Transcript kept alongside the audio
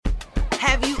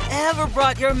Have you ever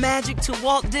brought your magic to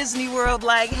Walt Disney World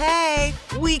like, hey,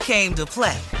 we came to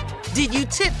play? Did you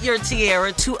tip your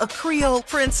tiara to a Creole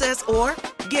princess or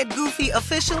get goofy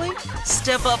officially?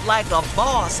 Step up like a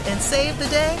boss and save the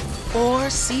day? Or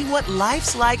see what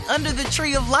life's like under the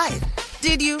tree of life?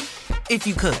 Did you? If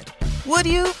you could. Would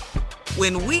you?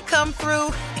 When we come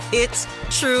through, it's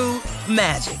true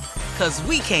magic. 'Cause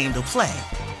we came to play.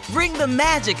 Bring the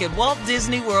magic at Walt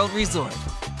Disney World Resort.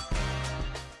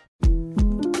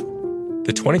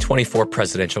 The 2024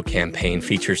 presidential campaign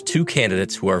features two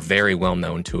candidates who are very well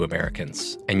known to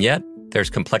Americans. And yet, there's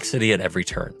complexity at every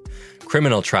turn.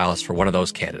 Criminal trials for one of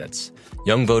those candidates.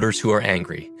 Young voters who are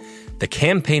angry. The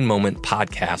Campaign Moment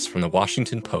podcast from the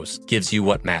Washington Post gives you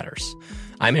what matters.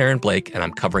 I'm Aaron Blake, and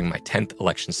I'm covering my 10th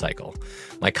election cycle.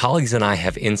 My colleagues and I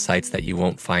have insights that you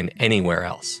won't find anywhere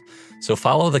else. So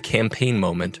follow the Campaign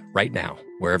Moment right now,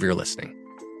 wherever you're listening.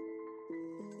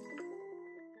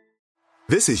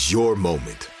 This is your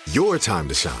moment, your time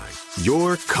to shine,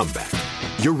 your comeback.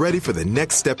 You're ready for the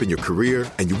next step in your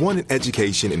career, and you want an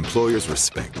education employers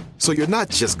respect. So you're not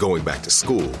just going back to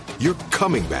school, you're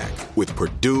coming back with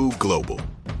Purdue Global.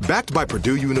 Backed by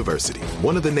Purdue University,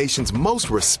 one of the nation's most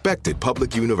respected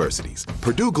public universities,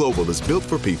 Purdue Global is built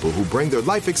for people who bring their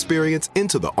life experience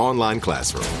into the online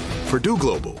classroom. Purdue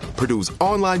Global, Purdue's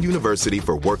online university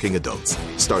for working adults.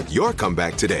 Start your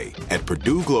comeback today at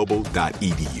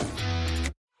purdueglobal.edu.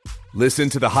 Listen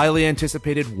to the highly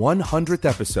anticipated 100th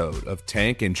episode of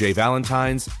Tank and Jay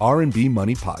Valentine's R&B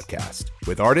Money Podcast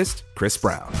with artist Chris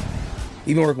Brown.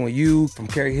 Even working with you, from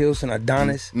Carrie Hilson,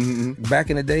 Adonis, back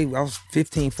in the day, I was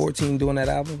 15, 14 doing that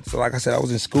album. So like I said, I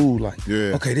was in school like,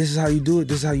 okay, this is how you do it.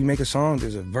 This is how you make a song.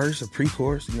 There's a verse, a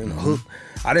pre-chorus, and then a hook.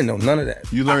 I didn't know none of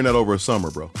that. You learned that over a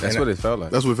summer, bro. That's what it felt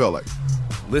like. That's what it felt like.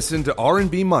 Listen to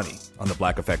R&B Money on the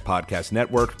Black Effect Podcast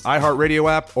Network, iHeartRadio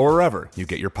app, or wherever you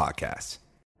get your podcasts.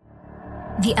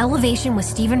 The Elevation with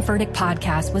Stephen Furtick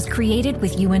podcast was created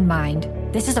with you in mind.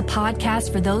 This is a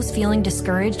podcast for those feeling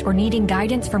discouraged or needing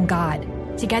guidance from God.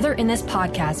 Together in this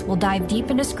podcast, we'll dive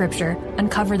deep into Scripture,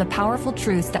 uncover the powerful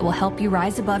truths that will help you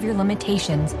rise above your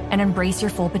limitations and embrace your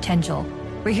full potential.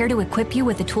 We're here to equip you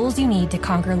with the tools you need to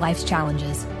conquer life's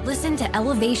challenges. Listen to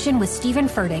Elevation with Stephen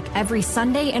Furtick every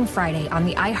Sunday and Friday on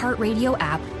the iHeartRadio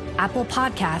app, Apple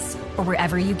Podcasts, or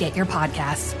wherever you get your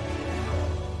podcasts.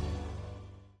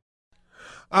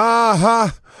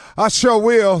 I sure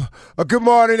will. Good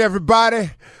morning,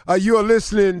 everybody. You are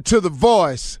listening to The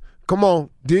Voice. Come on,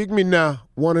 dig me now,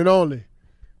 one and only.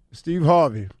 Steve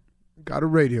Harvey, got a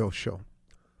radio show.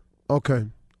 Okay,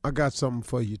 I got something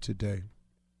for you today.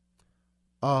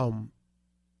 I'm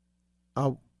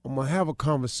going to have a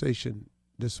conversation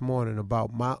this morning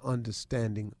about my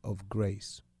understanding of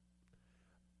grace.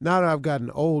 Now that I've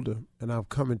gotten older and I've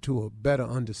come into a better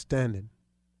understanding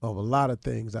of a lot of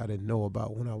things I didn't know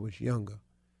about when I was younger.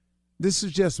 This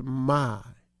is just my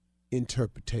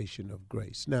interpretation of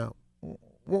grace. Now,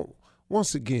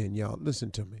 once again, y'all, listen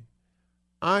to me.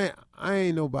 I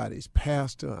ain't nobody's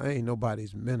pastor. I ain't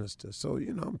nobody's minister. So,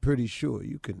 I'm pretty sure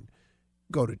you can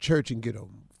go to church and get a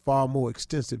far more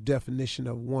extensive definition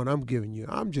of one I'm giving you.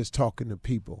 I'm just talking to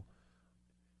people.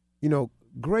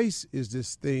 Grace is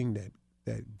this thing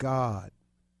that God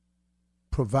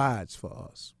provides for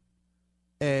us.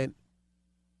 And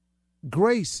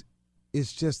grace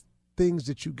is just things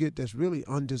that you get that's really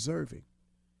undeserving.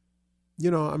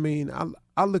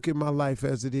 I look at my life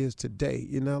as it is today.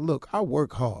 Look, I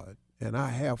work hard and I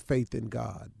have faith in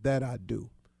God. That I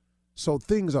do. So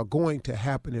things are going to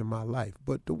happen in my life.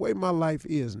 But the way my life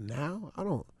is now, I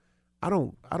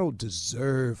don't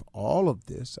deserve all of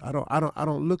this. I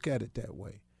don't look at it that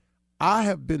way. I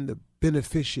have been the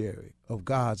beneficiary of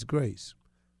God's grace.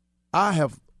 I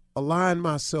have align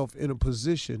myself in a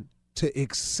position to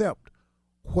accept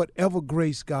whatever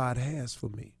grace God has for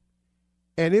me.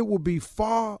 And it will be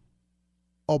far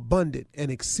abundant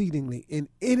and exceedingly in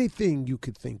anything you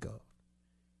could think of.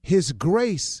 His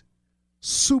grace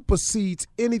supersedes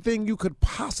anything you could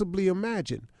possibly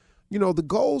imagine. The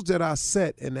goals that I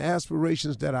set and the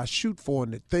aspirations that I shoot for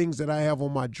and the things that I have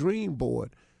on my dream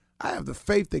board, I have the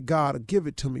faith that God will give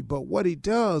it to me. But what he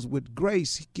does with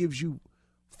grace, he gives you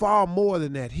far more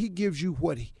than that. He gives you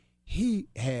what he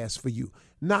has for you,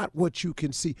 not what you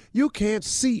can see. You can't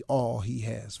see all he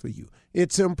has for you.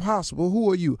 It's impossible.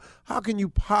 Who are you? How can you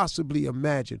possibly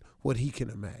imagine what he can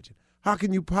imagine? How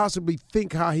can you possibly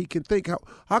think how he can think?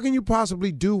 How can you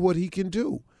possibly do what he can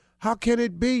do? How can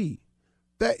it be?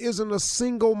 There isn't a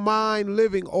single mind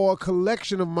living or a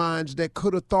collection of minds that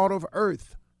could have thought of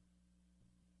earth.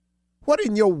 What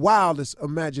in your wildest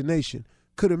imagination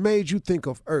could have made you think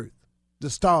of earth? The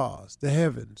stars, the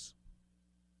heavens.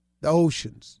 the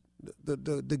oceans,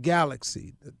 the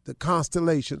galaxy, the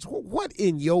constellations. What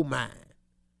in your mind?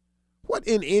 What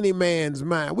in any man's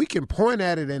mind? We can point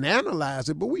at it and analyze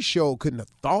it, but we sure couldn't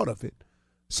have thought of it.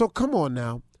 So come on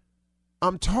now.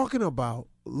 I'm talking about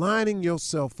lining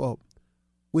yourself up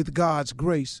with God's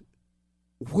grace,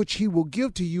 which he will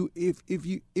give to you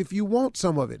if you want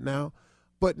some of it now.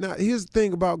 But now here's the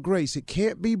thing about grace. It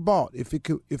can't be bought. If it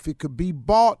could be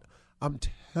bought, I'm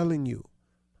telling you,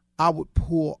 I would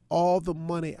pour all the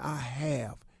money I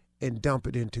have and dump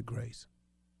it into grace.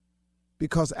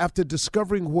 Because after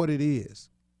discovering what it is,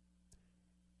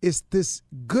 it's this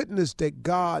goodness that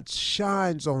God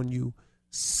shines on you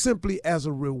simply as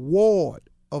a reward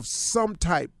of some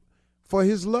type for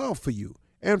his love for you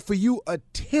and for you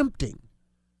attempting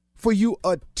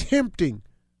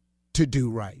to do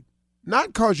right. Not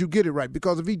because you get it right,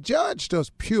 because if he judged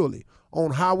us purely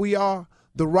on how we are,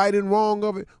 the right and wrong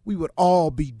of it, we would all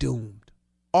be doomed.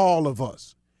 All of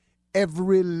us.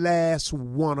 Every last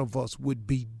one of us would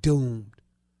be doomed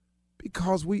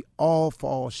because we all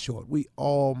fall short. We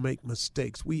all make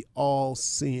mistakes. We all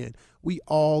sin. We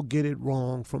all get it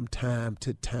wrong from time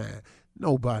to time.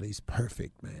 Nobody's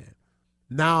perfect, man.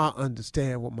 Now I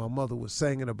understand what my mother was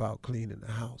singing about cleaning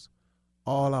the house.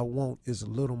 All I want is a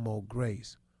little more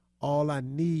grace. All I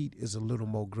need is a little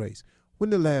more grace. When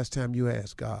the last time you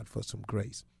asked God for some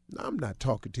grace? Now, I'm not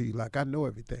talking to you like I know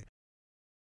everything.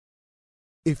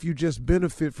 If you just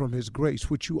benefit from his grace,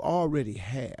 which you already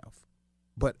have,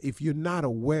 but if you're not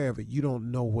aware of it, you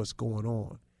don't know what's going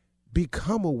on.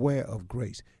 Become aware of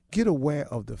grace. Get aware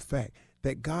of the fact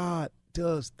that God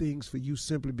does things for you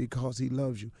simply because he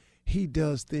loves you. He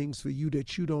does things for you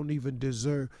that you don't even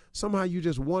deserve. Somehow you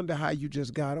just wonder how you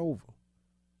just got over.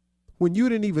 When you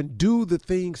didn't even do the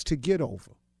things to get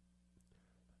over.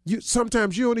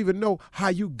 Sometimes you don't even know how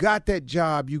you got that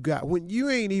job you got. When you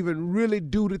ain't even really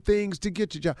do the things to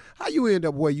get your job. How you end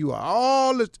up where you are.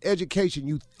 All this education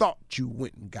you thought you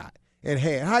went and got and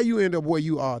had. How you end up where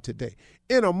you are today.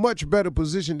 In a much better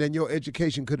position than your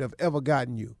education could have ever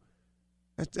gotten you.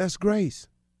 That's grace.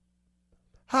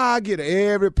 How I get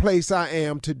every place I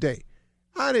am today.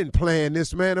 I didn't plan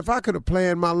this, man. If I could have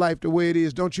planned my life the way it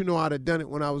is, don't you know I'd have done it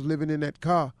when I was living in that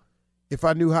car? If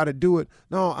I knew how to do it.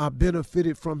 No, I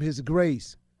benefited from his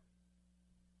grace.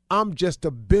 I'm just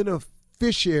a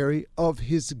beneficiary of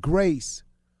his grace,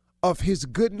 of his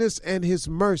goodness and his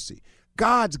mercy.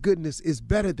 God's goodness is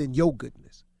better than your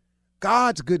goodness.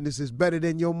 God's goodness is better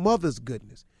than your mother's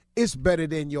goodness. It's better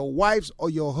than your wife's or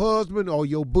your husband or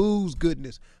your boo's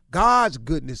goodness. God's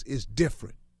goodness is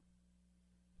different.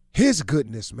 His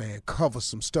goodness, man, covers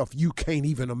some stuff you can't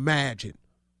even imagine.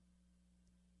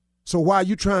 So while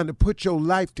you're trying to put your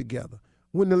life together,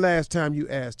 when the last time you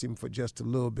asked him for just a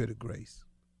little bit of grace?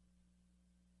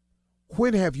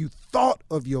 When have you thought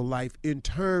of your life in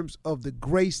terms of the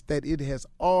grace that it has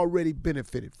already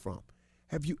benefited from?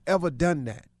 Have you ever done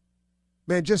that?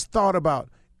 Man, just thought about,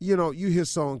 you hear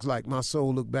songs like My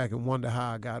Soul Look Back and Wonder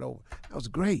How I Got Over. That was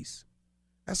grace.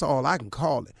 That's all I can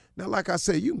call it. Now, like I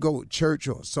said, you can go to church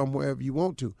or somewhere if you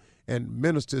want to, and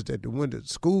ministers that went to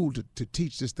school to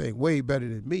teach this thing way better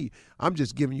than me. I'm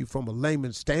just giving you from a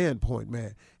layman's standpoint,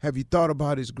 man. Have you thought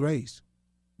about his grace?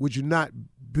 Would you not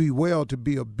be well to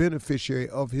be a beneficiary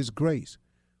of his grace?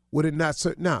 Would it not?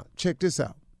 Now, check this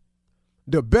out.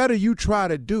 The better you try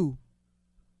to do,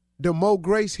 the more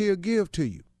grace he'll give to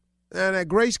you. And that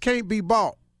grace can't be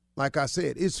bought. Like I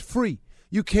said, it's free.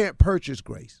 You can't purchase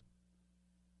grace.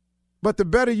 But the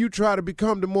better you try to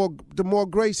become, the more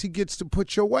grace he gets to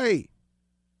put your way.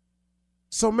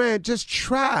 So, man, just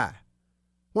try.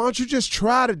 Why don't you just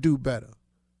try to do better?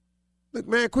 Look,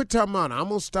 man, quit talking about, I'm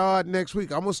going to start next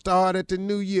week. I'm going to start at the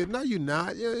new year. No, you're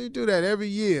not. You do that every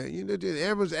year. At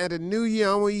the new year,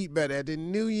 I'm going to eat better. At the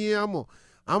new year, I'm going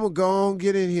to go on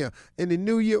get in here. In the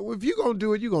new year, if you're going to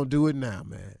do it, you're going to do it now,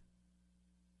 man.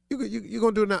 You're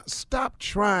going to do it now. Stop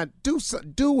trying. Do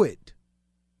it.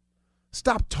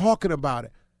 Stop talking about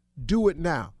it. Do it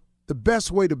now. The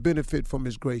best way to benefit from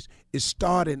his grace is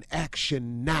start in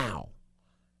action now.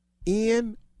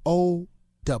 N-O-W.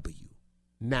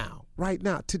 Now. Right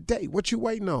now. Today. What you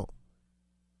waiting on?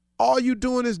 All you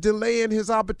doing is delaying his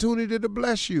opportunity to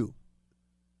bless you.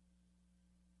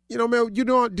 Man,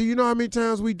 do you know how many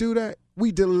times we do that?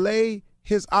 We delay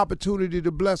his opportunity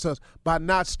to bless us by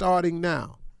not starting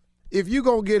now. If you're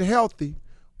going to get healthy,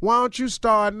 why don't you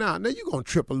start now? Now, you're going to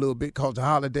trip a little bit because the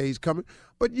holiday's coming,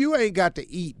 but you ain't got to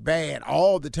eat bad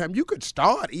all the time. You could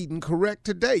start eating correct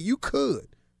today. You could.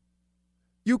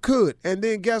 And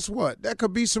then guess what? There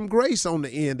could be some grace on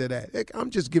the end of that. I'm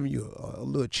just giving you a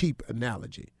little cheap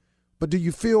analogy. But do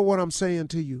you feel what I'm saying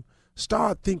to you?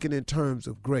 Start thinking in terms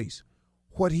of grace,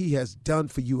 what he has done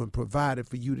for you and provided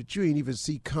for you that you ain't even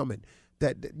see coming.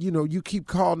 That, you keep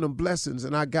calling them blessings,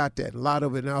 and I got that. A lot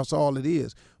of it, and that's all it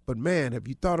is. But, man, have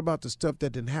you thought about the stuff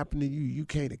that didn't happen to you you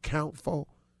can't account for?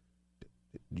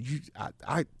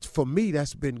 For me,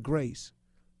 that's been grace,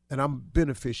 and I'm a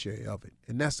beneficiary of it,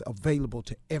 and that's available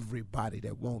to everybody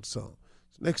that wants some.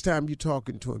 So next time you're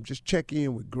talking to him, just check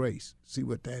in with grace, see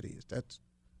what that is.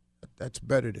 That's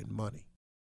better than money.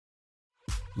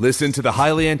 Listen to the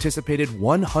highly anticipated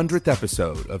 100th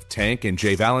episode of Tank and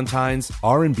Jay Valentine's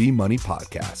R&B Money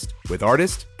Podcast with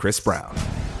artist Chris Brown.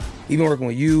 Even working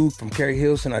with you, from Carrie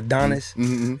Hilson, Adonis.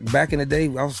 Back in the day,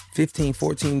 I was 15,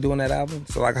 14 doing that album.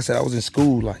 So like I said, I was in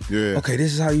school okay,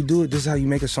 this is how you do it. This is how you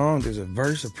make a song. There's a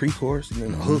verse, a pre-chorus, and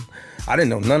then a hook. I didn't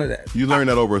know none of that. You learned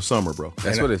that over a summer, bro.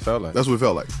 That's what it felt like. That's what it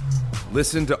felt like.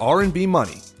 Listen to R&B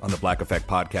Money on the Black Effect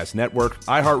Podcast Network,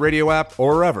 iHeartRadio app,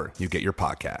 or wherever you get your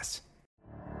podcasts.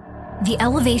 The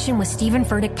Elevation with Stephen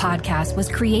Furtick podcast was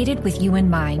created with you in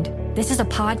mind. This is a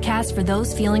podcast for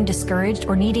those feeling discouraged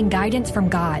or needing guidance from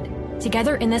God.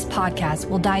 Together in this podcast,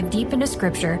 we'll dive deep into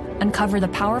Scripture, uncover the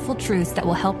powerful truths that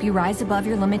will help you rise above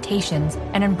your limitations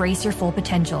and embrace your full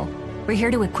potential. We're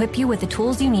here to equip you with the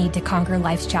tools you need to conquer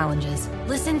life's challenges.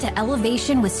 Listen to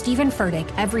Elevation with Stephen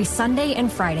Furtick every Sunday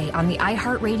and Friday on the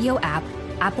iHeartRadio app,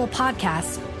 Apple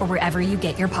Podcasts, or wherever you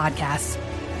get your podcasts.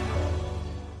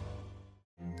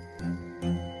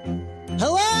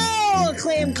 Hello,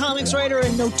 acclaimed comics writer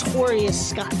and notorious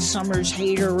Scott Summers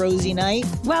hater, Rosie Knight.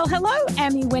 Well, hello,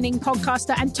 Emmy-winning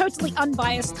podcaster and totally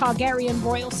unbiased Targaryen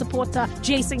royal supporter,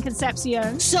 Jason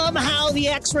Concepcion. Somehow the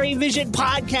X-Ray Vision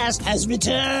podcast has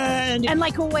returned. And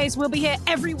like always, we'll be here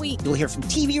every week. You'll hear from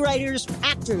TV writers,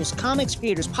 actors, comics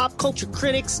creators, pop culture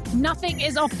critics. Nothing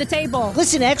is off the table.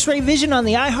 Listen to X-Ray Vision on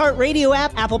the iHeartRadio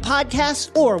app, Apple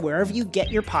Podcasts, or wherever you get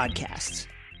your podcasts.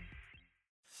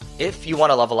 If you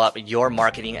want to level up your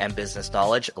marketing and business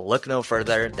knowledge, look no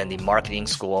further than the Marketing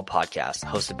School podcast,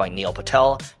 hosted by Neil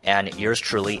Patel and yours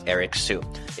truly, Eric Su.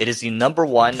 It is the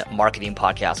 #1 marketing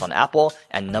podcast on Apple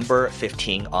and number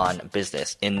 15 on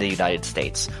business in the United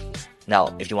States.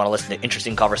 Now, if you want to listen to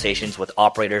interesting conversations with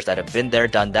operators that have been there,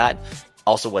 done that,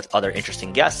 also with other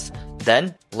interesting guests,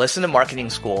 then listen to Marketing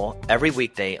School every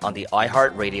weekday on the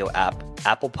iHeartRadio app,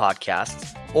 Apple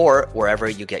Podcasts, or wherever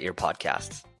you get your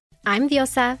podcasts. I'm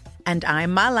Diosa. And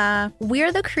I'm Mala.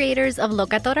 We're the creators of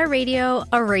Locatora Radio,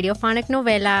 a radiophonic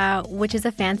novela, which is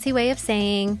a fancy way of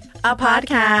saying a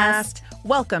podcast.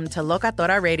 Welcome to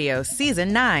Locatora Radio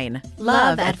Season 9.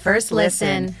 Love at First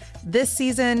Listen. This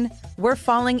season, we're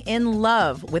falling in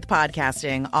love with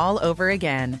podcasting all over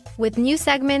again. With new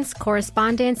segments,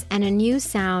 correspondence, and a new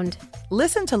sound.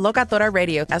 Listen to Locatora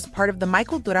Radio as part of the My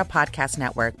Cultura Podcast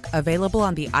Network, available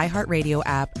on the iHeartRadio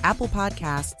app, Apple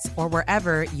Podcasts, or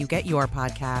wherever you get your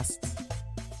podcasts.